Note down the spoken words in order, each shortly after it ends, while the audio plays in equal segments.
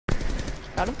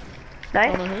Got him.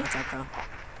 Nice. Let's Echo.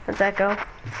 Let's echo. Ready?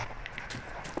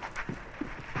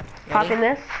 Popping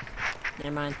this.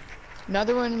 Never mind.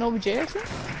 Another one in OBJ, I think?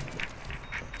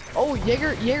 Oh,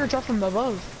 Jaeger dropped from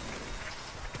above.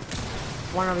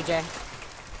 One OBJ.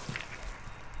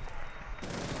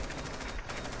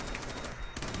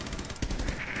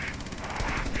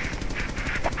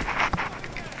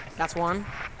 That's one.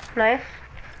 Nice.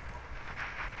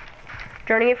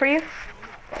 Journeying it for you.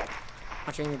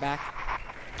 Watching your back.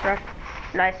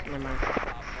 Nice. Never mind.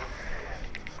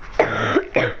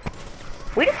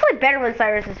 We just play better when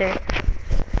Cyrus is here.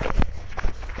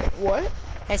 What?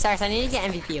 Hey Cyrus, I need to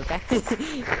get MVP, okay?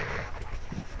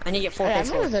 I need to get 4 Hey, I'm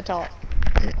pixels. over the top.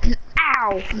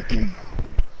 Ow!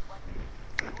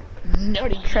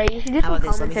 Nutty. Trey, you should do How some about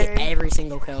this? Let me hit commentary. every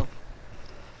single kill.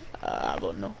 I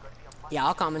don't know. Yeah,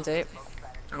 I'll commentate.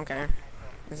 I don't care.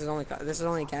 This is only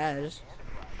cash.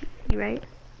 You right?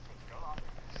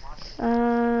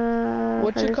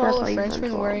 What I you just call saw a you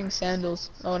Frenchman on wearing sandals?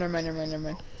 Oh, never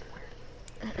mind.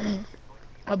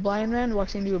 A blind man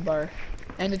walks into a bar.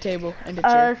 And a table. And a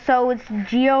chair. So it's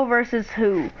Geo versus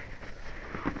who?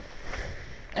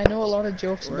 I know a lot of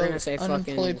jokes We're gonna about say fucking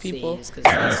unemployed people. fees, because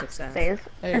that's success. Says.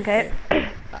 Hey, Okay. hey.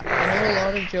 I know a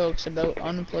lot of jokes about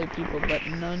unemployed people, but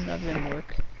none of them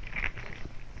work.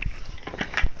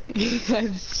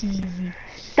 That's cheesy.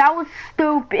 That was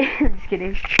stupid. Just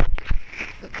kidding.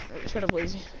 Shut up,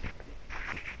 Lazii.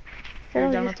 I You're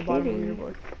was down just at the bottom kidding. of your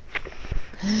board.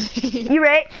 You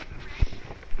right?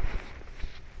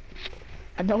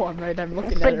 I know I'm right, I'm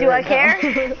looking at it. But do I right now.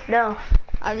 care? No.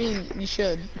 I mean, you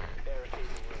should.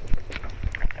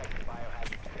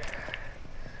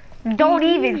 Don't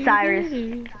even, Cyrus.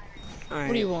 Alright.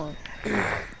 What do you want?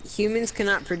 Humans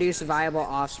cannot produce viable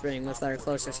offspring with our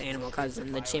closest animal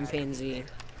cousin, the chimpanzee.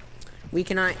 We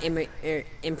cannot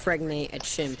impregnate a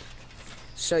chimp.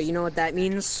 So you know what that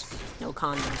means? No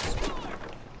condoms.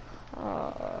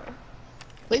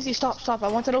 Lazii, stop. I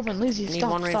want it open. Lazii, I need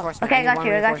stop, one stop. reinforcement. Okay, I I got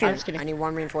you. I'm just kidding. I need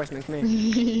one reinforcement. Come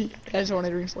here. I just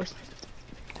wanted to reinforce.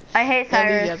 I hate Yeah, Lazii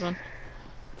Cyrus. has one.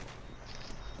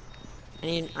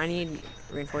 I need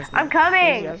reinforcement. I'm Lazii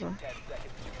coming. has one.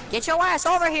 Get your ass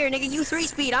over here, nigga. You 3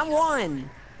 speed. I'm 1.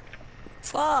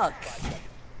 Fuck.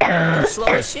 You're slow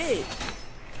as shit.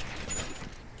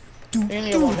 You're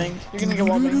gonna get one thing. You're gonna get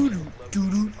one thing.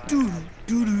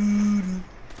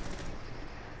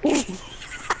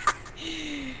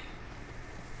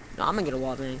 No, I'm gonna get a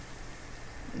wall thing.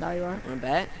 Now you are. Wanna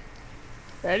bet?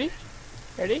 Ready?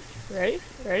 3,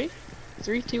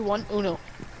 2, 1, uno.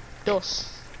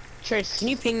 Dos. Tres. Can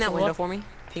you ping that Go window up. for me?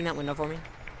 Ping that window for me.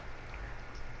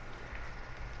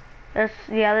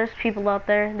 There's people out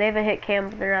there. They have a hit cam,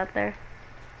 but they're out there.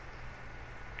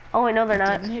 Oh wait, no, they're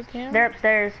not. Didn't hit cam? They're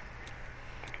upstairs.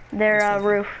 They're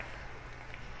roof.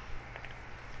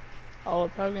 Oh, we're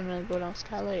probably gonna go down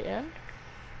skylight, yeah?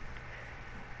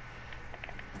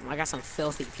 I got some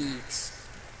filthy peaks.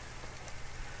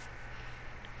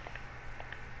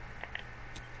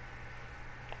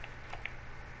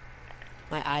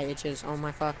 My eye itches. Oh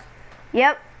my fuck.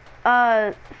 Yep.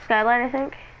 Skylight, I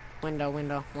think. Window.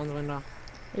 One's window.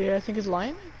 Yeah, I think it's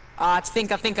lying. It's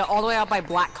Finka, all the way out by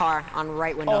black car on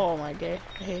right window. Oh my god,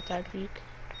 I hate that peak.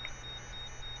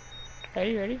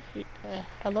 Ready?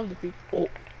 I love the peak. Oh.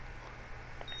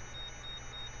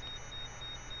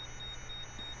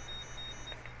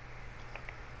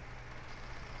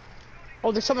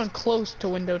 Oh, there's someone close to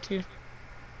window too.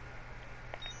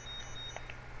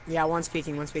 Yeah, one's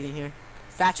peeking here.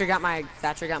 Thatcher got my.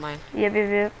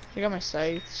 Yep. I got my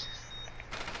sights.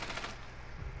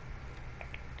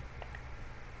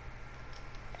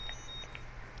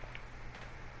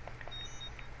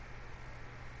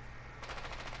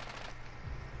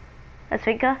 That's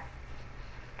Finka.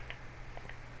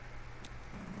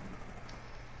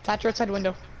 Thatcher outside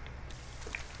window.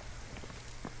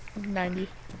 90.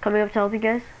 Coming up to help you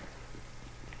guys.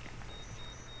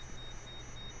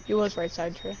 He was right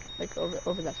side, Trey. Like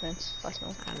over that fence. Last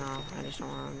night. I know. I just don't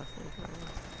want to think.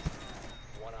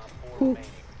 Who?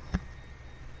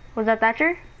 Was that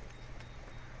Thatcher?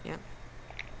 Yeah.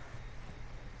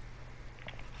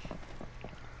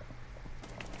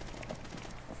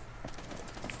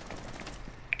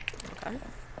 Okay.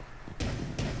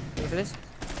 Ready for this?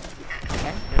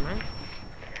 Okay, never mind.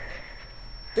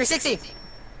 360!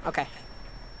 Okay.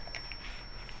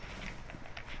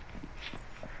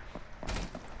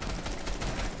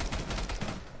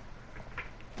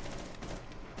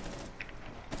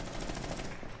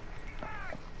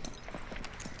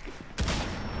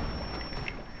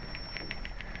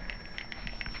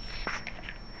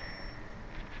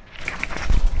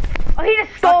 Oh, he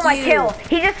just stole Fuck my you. kill.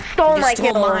 He just stole You my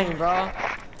stole kill. mine, bro.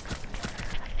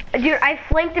 Dude, I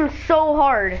flanked him so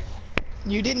hard.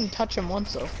 You didn't touch him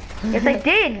once though. Yes, I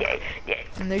did.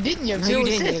 And they didn't. You have No, zero you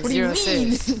didn't. assists. You What do you have zero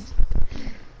mean? assists.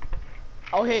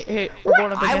 Oh, hey, we're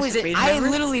going up against a phase I member.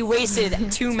 literally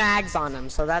wasted 2 mags on him,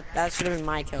 so that should have been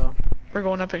my kill. We're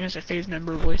going up against a phase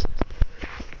member, boys.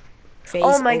 Phase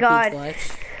Oh my OP God. clutch.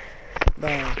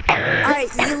 Bro. Alright,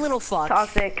 you little fuck.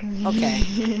 Toxic.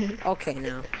 Okay. Okay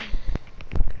now.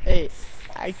 Hey,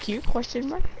 IQ question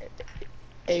mark?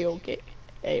 A-okay.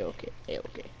 A-okay.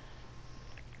 A-okay.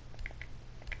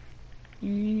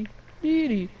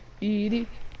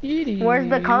 Where's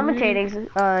the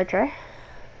commentating, Trey?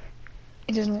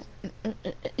 It doesn't.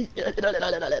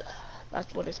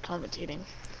 That's what it's commentating.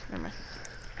 Never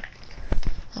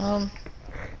mind.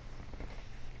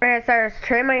 Alright, Cyrus,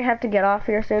 Trey might have to get off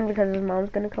here soon because his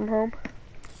mom's gonna come home.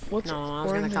 What's No, I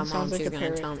was gonna come home.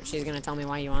 like She's gonna tell me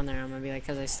why you on there. I'm gonna be like,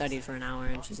 cause I studied for an hour,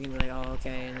 and she's gonna be like, oh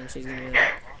okay, and then she's gonna be like,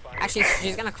 actually,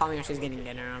 she's gonna call me when she's getting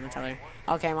dinner. I'm gonna tell her,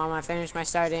 okay, mom, I finished my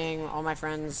studying. All my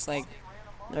friends like,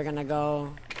 they're gonna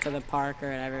go to the park or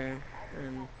whatever.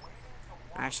 And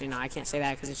actually, no, I can't say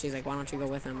that because she's like, why don't you go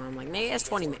with them? And I'm like, maybe it's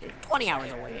 20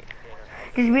 hours away.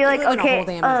 Just be like, live in a okay, whole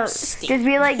damn state. just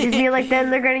be like, then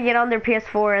they're gonna get on their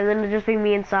PS4, and then it'll just be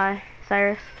me and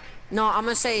Cyrus. No, I'm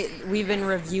gonna say we've been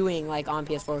reviewing like on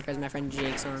PS4 because my friend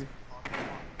Jake's on.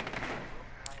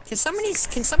 Can somebody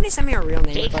send me a real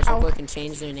name Jake real Howard. quick and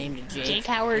change their name to Jake? Jake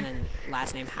Howard. And then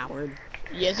last name Howard.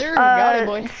 Yes, sir. Got it,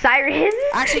 boy. Cyrus?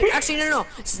 Actually, no.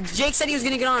 Jake said he was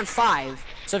gonna get on at 5.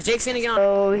 So if Jake's gonna get on,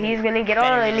 Oh, he's gonna get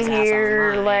Better on get his ass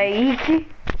here, online. like.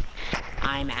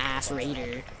 I'm ass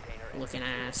raider, looking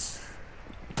ass.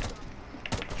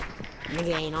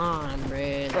 Nigga ain't on,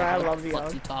 bruh. Bro, I What love the you.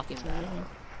 fuck you talking about?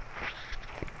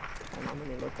 Hold on, let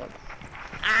me look up.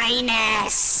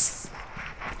 Ines.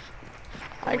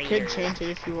 I could change it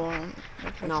if you want.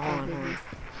 No, hold on.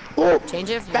 Oh, Change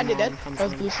it. If bandit my dead. mom comes That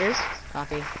was home. blue stairs.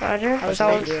 Copy. Roger. I was That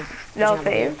trying was to do. no What'd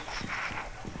you phase.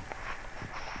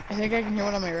 I think I can hear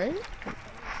one on my right.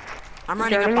 I'm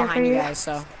running up Joining it for behind you you? guys,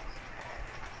 so.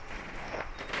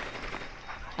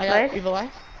 I got Nice. evil eye.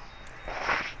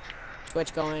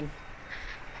 Twitch going.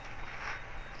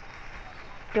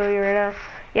 Doing it right now.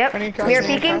 Yep. Running across Mirror the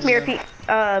peeking. across.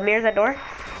 Mirror's that door.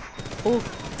 Ooh.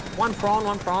 One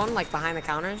prone, like behind the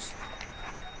counters.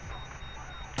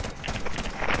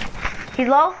 He's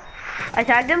low. I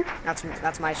tagged him.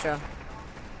 That's my show.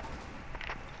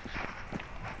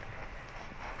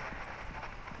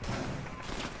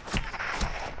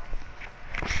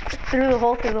 Through the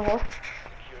hole.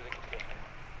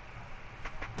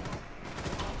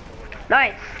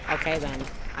 Nice. Okay then.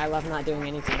 I love not doing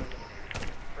anything.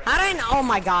 How did I know? Oh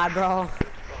my god, bro.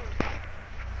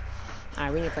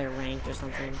 Alright, we need to play ranked or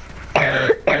something.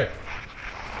 Playing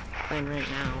ranked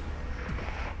now.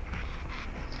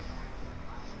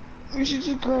 We should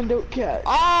just grind out cat.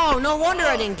 Oh, no wonder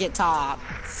I didn't get top.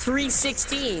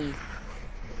 316.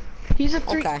 He's a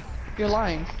 3. Okay. You're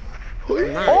lying.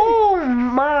 I'm not. Oh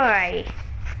my.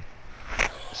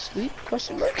 Sleep?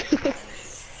 Question mark.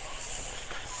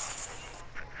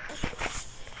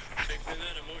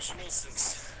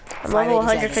 I'm level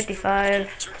 587. 155.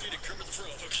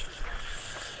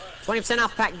 20%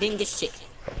 off pack, didn't get shit.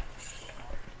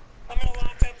 I'm gonna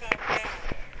lock up that guy.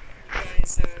 You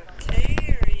guys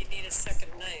okay, or you need a second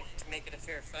knife to make it a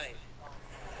fair fight?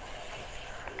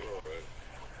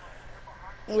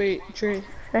 Wait, Trey.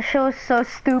 That show is so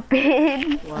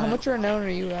stupid. How much renown are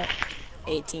you at?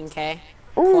 18k.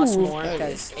 Ooh. Plus more,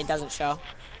 because it doesn't show.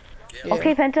 Yeah.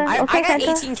 Okay, Penta. I Okay, got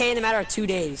Penta. 18k in a matter of 2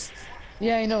 days.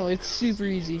 Yeah, I know. It's super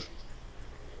easy.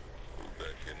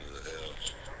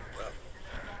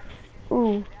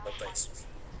 Ooh. Oh, thanks.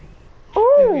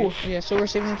 Ooh. Yeah, so we're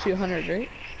saving to 100, right?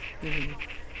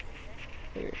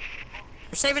 We're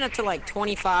saving it to like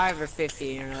 25 or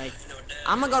 50, or like,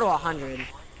 I'm gonna go to 100.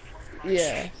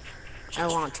 Yeah. I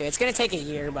want to. It's gonna take a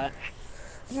year, but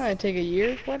It's gonna take a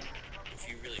year? What? If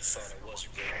you really thought I was a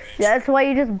good range, That's why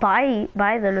you just buy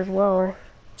them as well.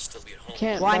 still be at home.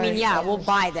 Can't well, I buy mean, yeah, we'll items.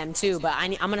 buy them too, but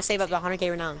I'm gonna save up to 100k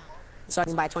right now, so I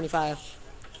can buy 25.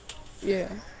 Yeah.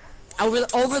 Over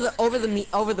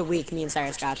the week, me and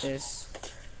Cyrus got this.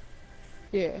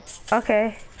 Yeah.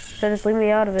 Okay. So just leave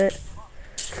me out of it.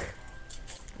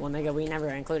 Well, nigga, we never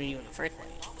included you in the first place.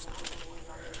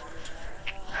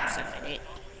 So I did.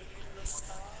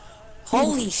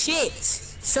 Holy shit!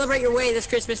 Celebrate your way this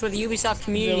Christmas with the Ubisoft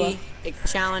Community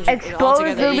Challenge. Expose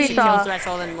Altogether, each kill Ubisoft.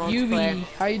 threshold and UB, multiplayer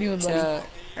how you doing, buddy? to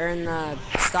earn the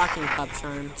stocking cup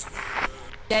charms.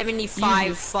 75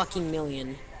 Ubi. fucking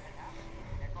million.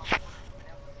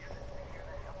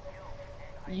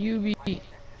 UB.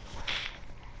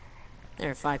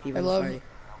 There are 5 people I in the love- party.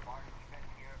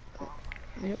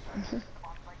 Yep.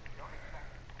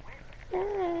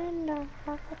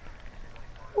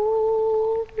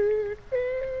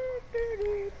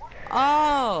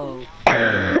 Oh!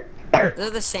 They're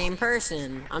the same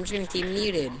person. I'm just gonna keep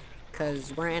muted,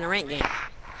 because we're in a rank game.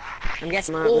 I'm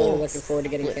guessing I'm not really looking forward to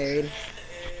getting carried.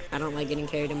 I don't like getting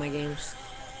carried in my games.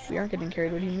 We aren't getting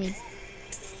carried. What do you mean?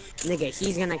 Nigga,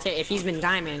 he's gonna if he's been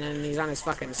diamond and he's on his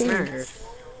fucking Smurf.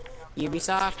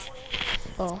 Ubisoft?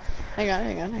 Oh, hang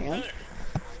on.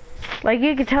 Like,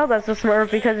 you can tell that's a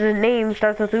Smurf because his name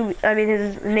starts with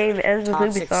his name ends with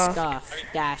Toxic Ubisoft. Scuff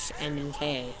dash M and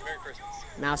K.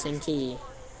 Mouse and key.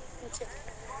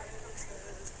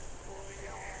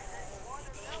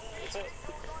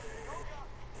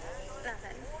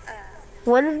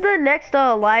 When's the next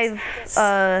live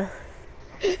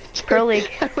Girl League?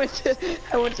 I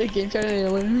went to game chat and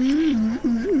I went.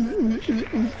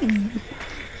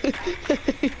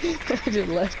 I just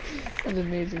left. That's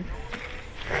amazing.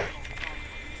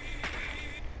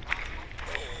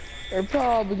 We're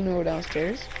probably gonna go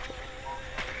downstairs.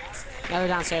 Yeah, we're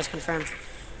downstairs, confirmed.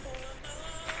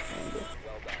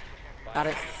 Got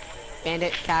it.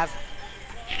 Bandit, Cav.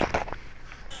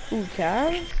 Ooh,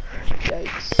 Cav?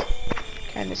 Yikes.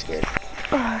 Kinda scared.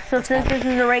 So since this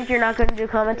is a rank, you're not going to do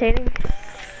commentating?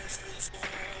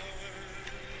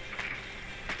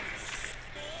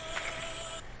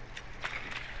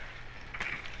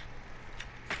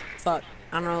 Fuck.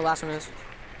 I don't know what the last one is.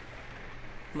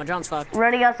 My drone's fucked.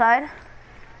 Running outside?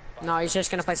 No, he's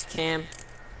just gonna place a cam.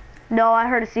 No, I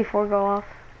heard a C4 go off.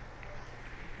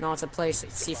 No, it's a place.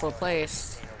 It's C4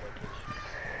 place.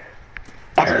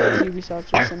 Ubisoft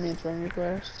just sent me a friend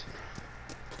request.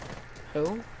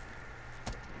 Who?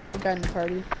 The guy in the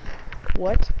party.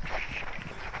 What?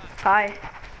 Hi.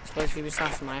 Suppose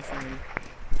Ubisoft's my friend.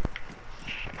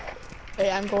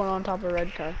 Hey, I'm going on top of a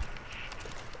red car.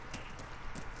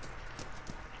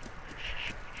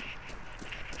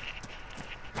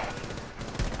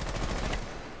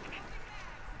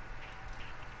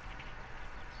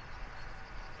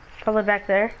 Probably back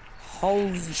there.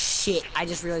 Holy shit, I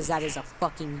just realized that is a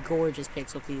fucking gorgeous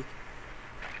pixel peak.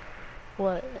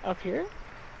 What? Up here?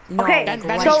 No, Okay, like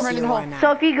Bandit right ran in here the hole. where I'm at.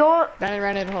 So if you go... Bandit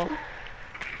ran in the hole.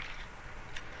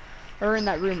 Or in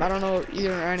that room. I don't know either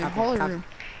ran in the hole or room.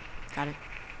 Got it.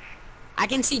 I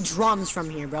can see drums from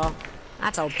here, bro.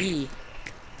 That's OP.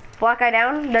 Black guy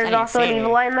down. There's ain't also an fair.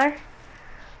 evil eye in there.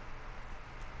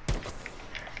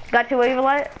 Got two evil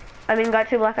eye. Got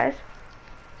two black eyes.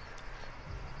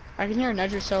 I can hear an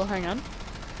edge or so. Hang on.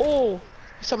 Oh!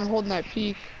 There's someone holding that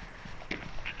peak.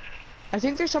 I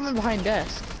think there's someone behind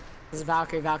desk. This is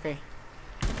Valkyrie.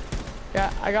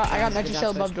 Yeah, I got good Nitro job,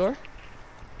 Shell above Fish. door.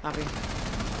 Copy.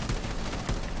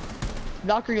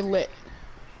 Valkyrie lit.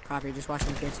 Copy, just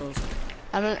watching pixels.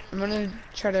 I'm gonna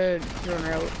try to drone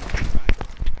her out.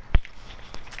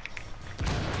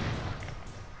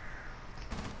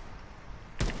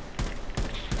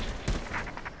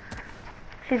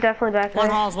 She's definitely back there. One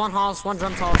halls, one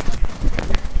drum halls.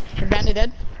 Bandit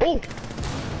dead. Oh!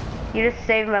 You just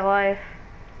saved my life.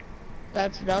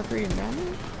 That's Valkyrie and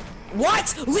Bandit?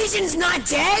 What? Legion's not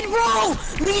dead, bro?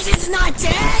 Legion's not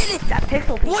dead? That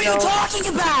pixel peak, What are you though.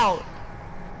 talking about?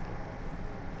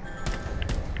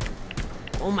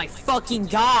 Oh my fucking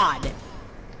god.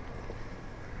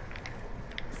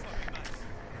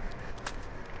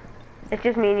 It's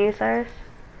just me and you, Cyrus.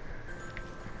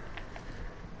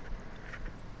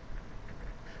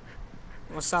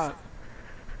 What's up?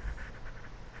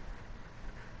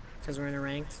 Because we're in a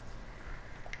ranked.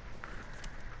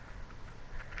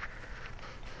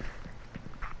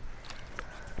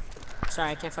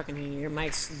 Sorry, I can't fucking hear you. Your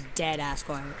mic's dead ass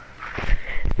quiet.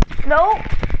 No!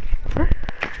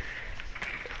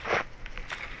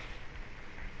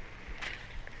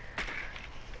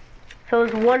 So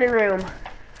there's one in room.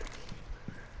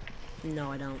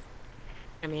 No, I don't.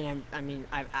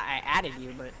 I added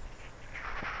you, but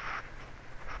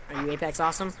are you Apex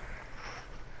Awesome?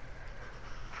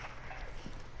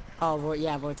 Oh,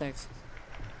 yeah, Vortex.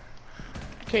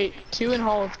 Okay, 2 in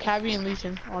hall. It's Cabby and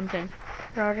Legion on ping.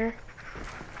 Roger.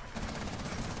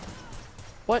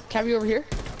 What? Cabby over here?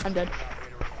 I'm dead.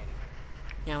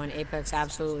 Yeah, when Apex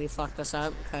absolutely fucked us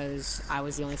up because I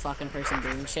was the only fucking person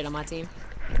doing shit on my team.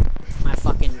 My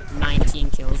fucking 19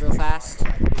 kills real fast.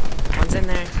 One's in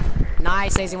there.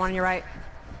 Nice, Lazii, one on your right.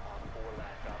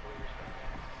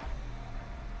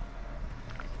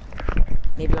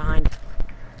 Maybe behind.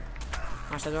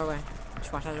 Watch that doorway.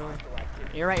 Just watch that doorway.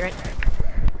 You're right.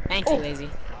 Thank you, Lazii.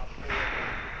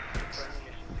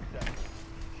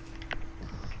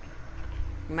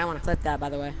 You might want to clip that, by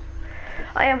the way.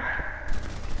 I am.